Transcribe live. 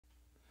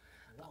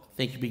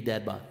Thank you, Big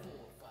Dad Bob.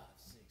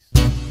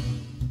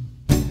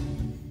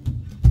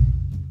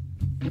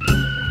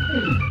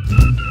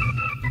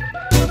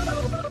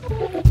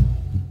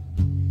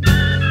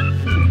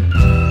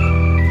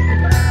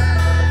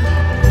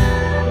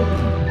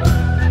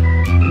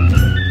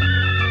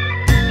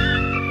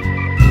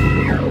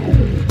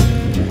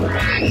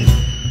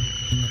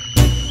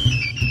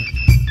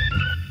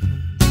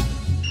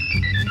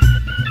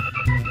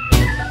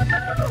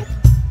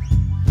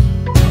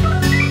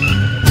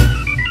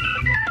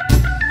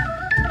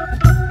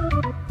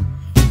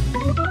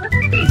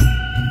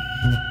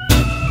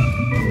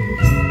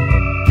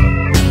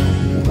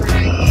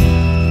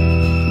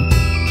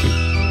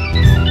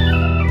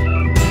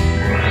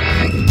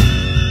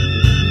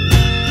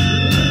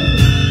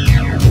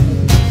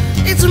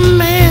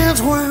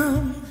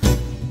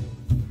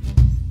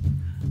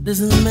 This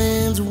is a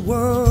man's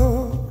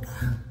world.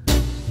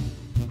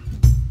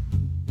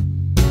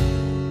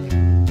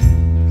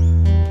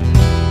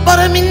 But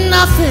I mean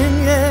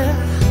nothing, yeah.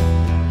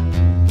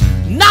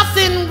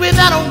 Nothing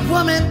without a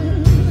woman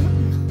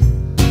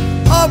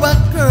or a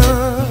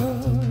girl.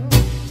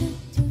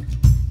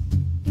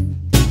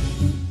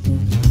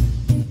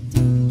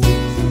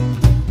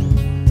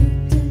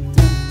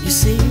 You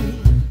see,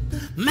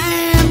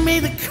 man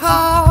made the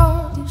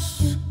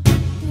cars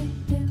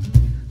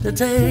to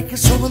take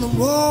us over the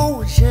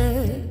road,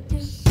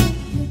 yes.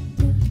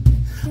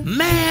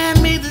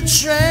 Man made the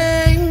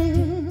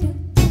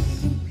train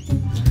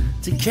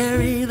to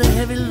carry the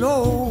heavy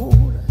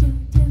load.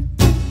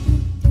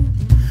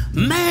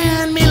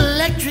 Man made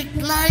electric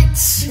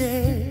lights,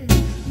 yeah,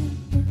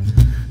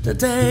 to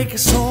take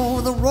us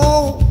over the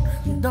road,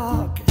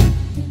 dog.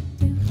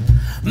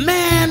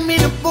 Man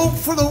made a boat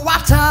full of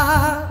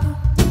water,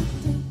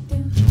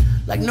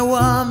 like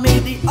Noah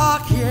made the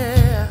ark,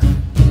 yeah.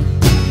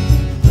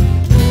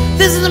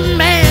 This is a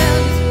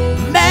man's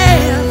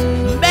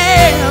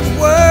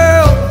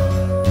world.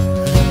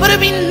 But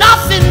it'd be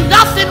nothing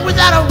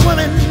without a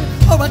woman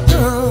or a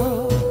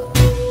girl.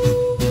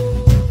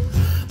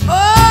 Oh,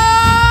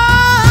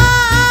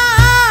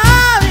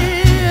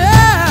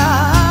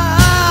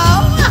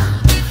 yeah.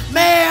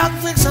 Man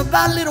thinks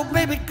about little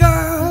baby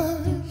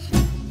girls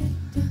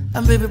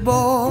and baby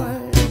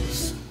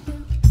boys.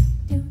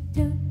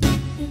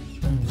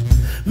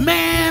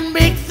 Man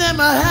make them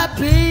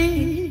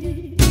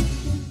happy,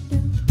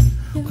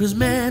 'cause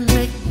man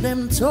make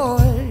them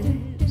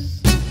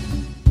toys.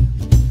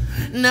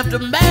 And after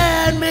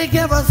man make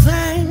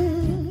everything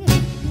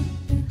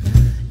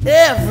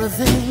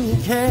he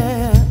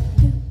can,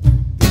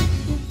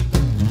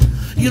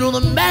 you know the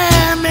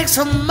man makes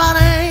some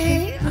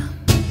money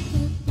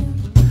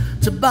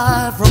to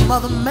buy from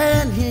other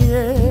men,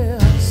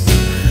 yes.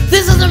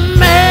 This is a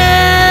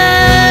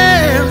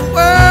man's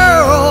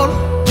world.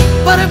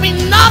 But it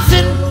means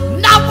nothing,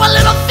 not one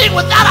little thing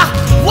without a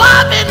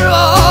woman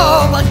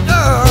or a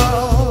girl.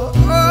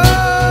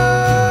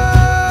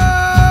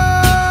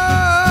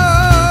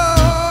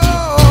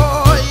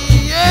 Oh,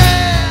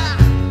 yeah.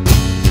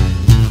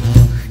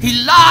 He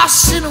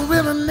lost in the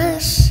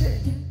wilderness,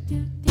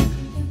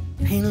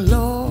 he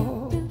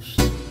lost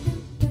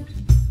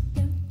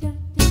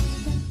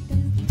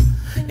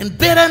in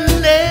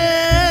bitterness,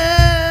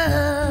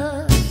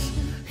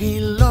 he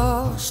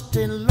lost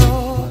and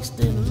lost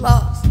and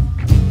lost.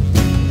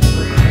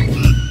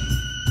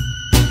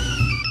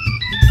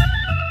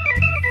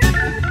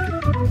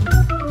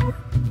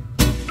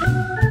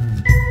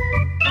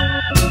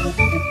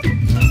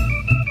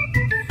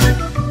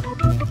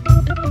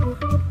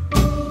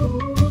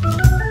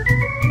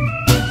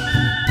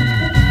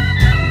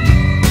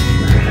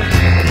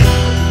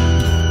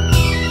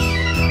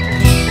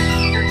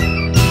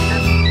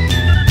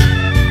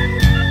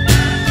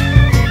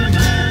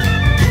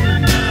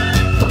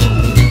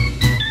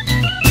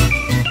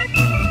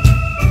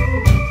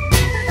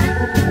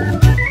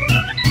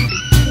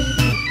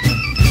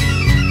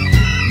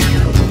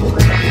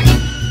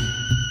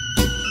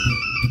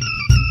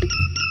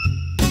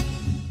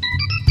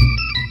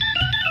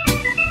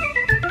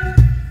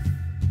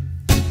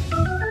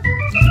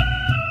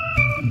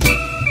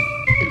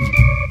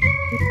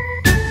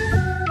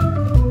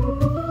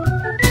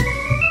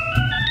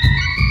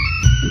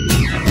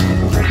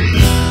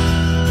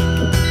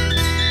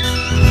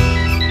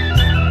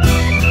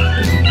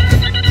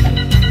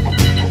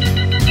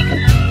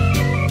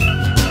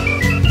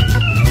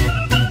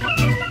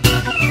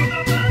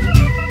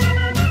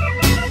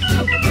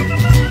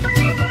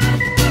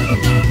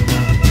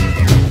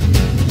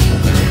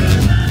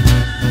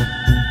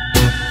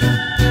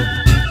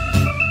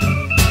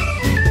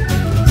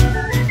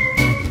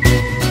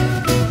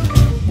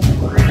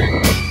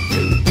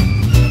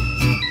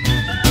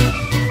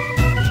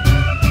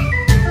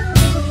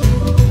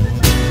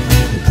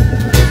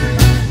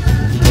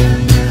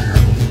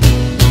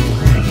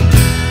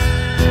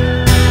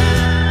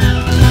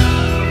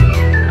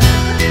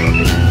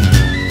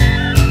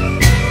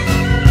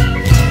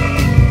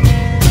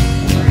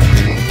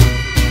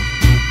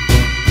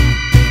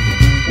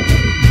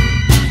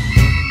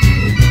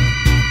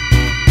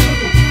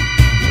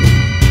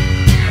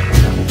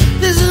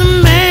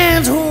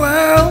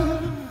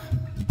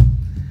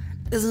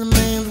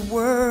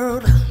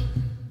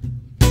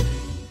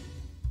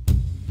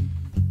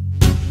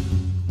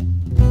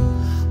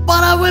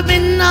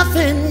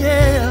 nothing,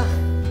 yeah.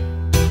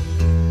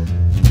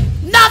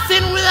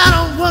 Nothing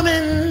without a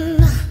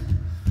woman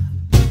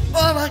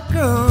or a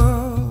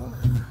girl.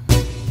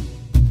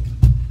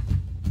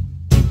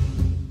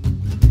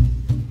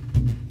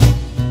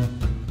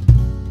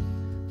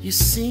 You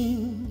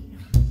see,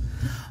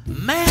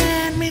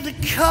 man made the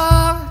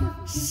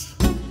cars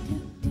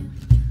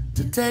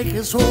to take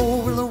us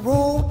over the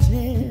road,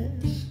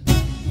 yes.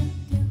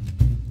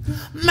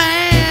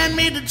 Man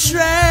made the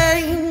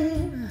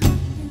train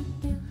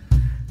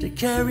to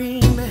carry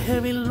the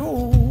heavy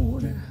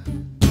load.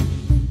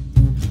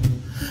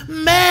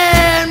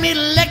 Man made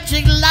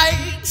electric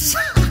lights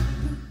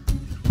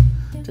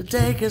to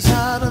take us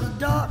out of the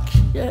dark,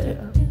 yeah.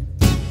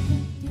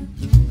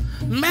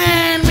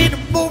 Man made a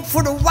boat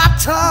for the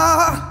water,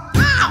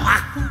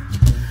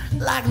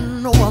 like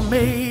Noah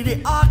made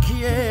the ark,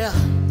 yeah.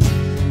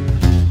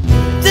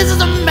 This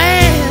is a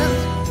man's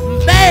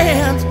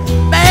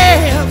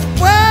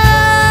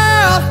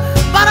world,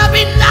 but I'll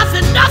be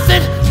nothing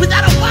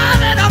without a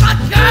woman or a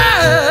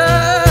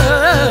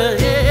girl,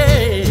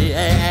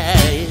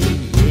 yeah.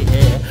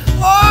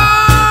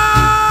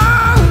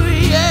 Oh,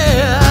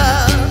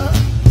 yeah.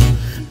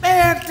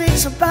 Man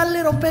thinks about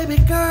little baby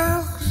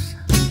girls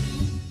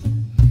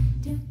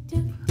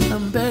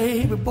and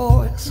baby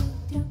boys.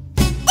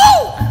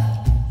 Oh!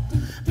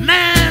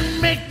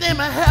 Man make them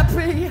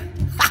happy,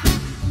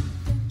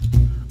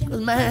 'cause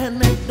man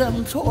make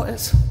them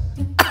toys.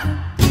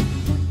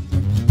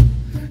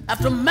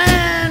 After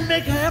man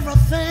make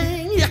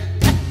everything,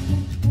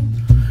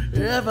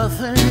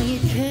 everything you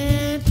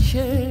can't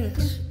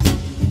chase.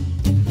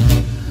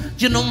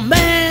 You know,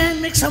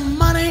 man makes some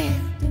money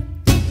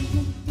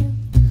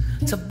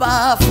to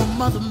buy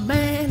from other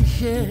man,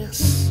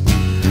 yes.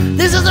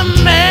 This is a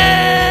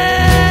man's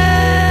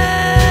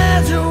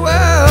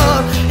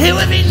world. It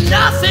would be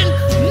nothing,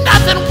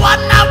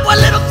 one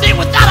little thing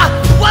without a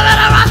woman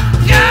or a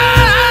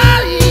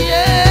girl,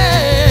 yeah.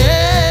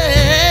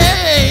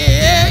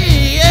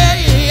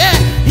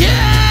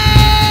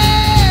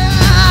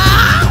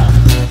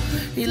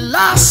 He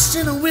lost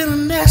in the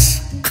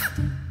wilderness.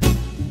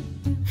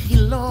 He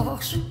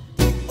lost,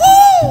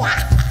 ooh,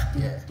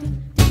 yeah.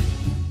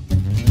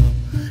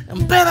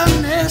 And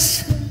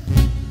bitterness.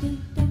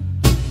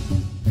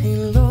 He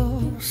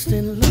lost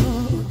and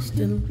lost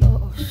and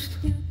lost.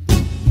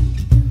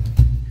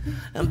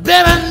 And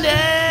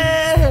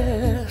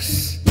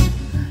bitterness.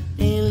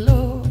 He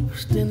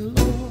lost and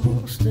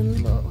lost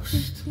and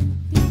lost.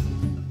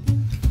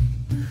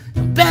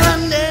 And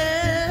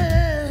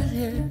bitterness,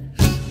 yes.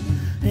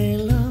 He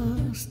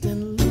lost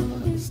and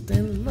lost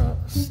and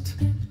lost.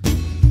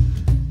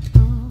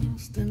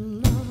 Lost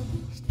and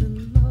lost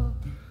and lost.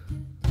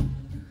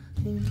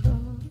 He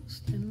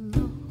lost and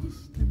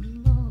lost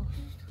and lost.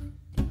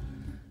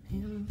 He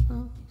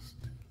lost.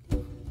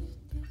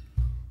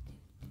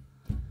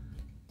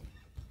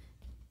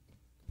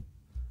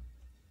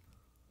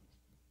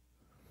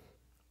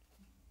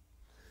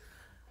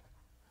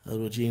 A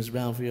little James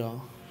Brown for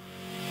y'all.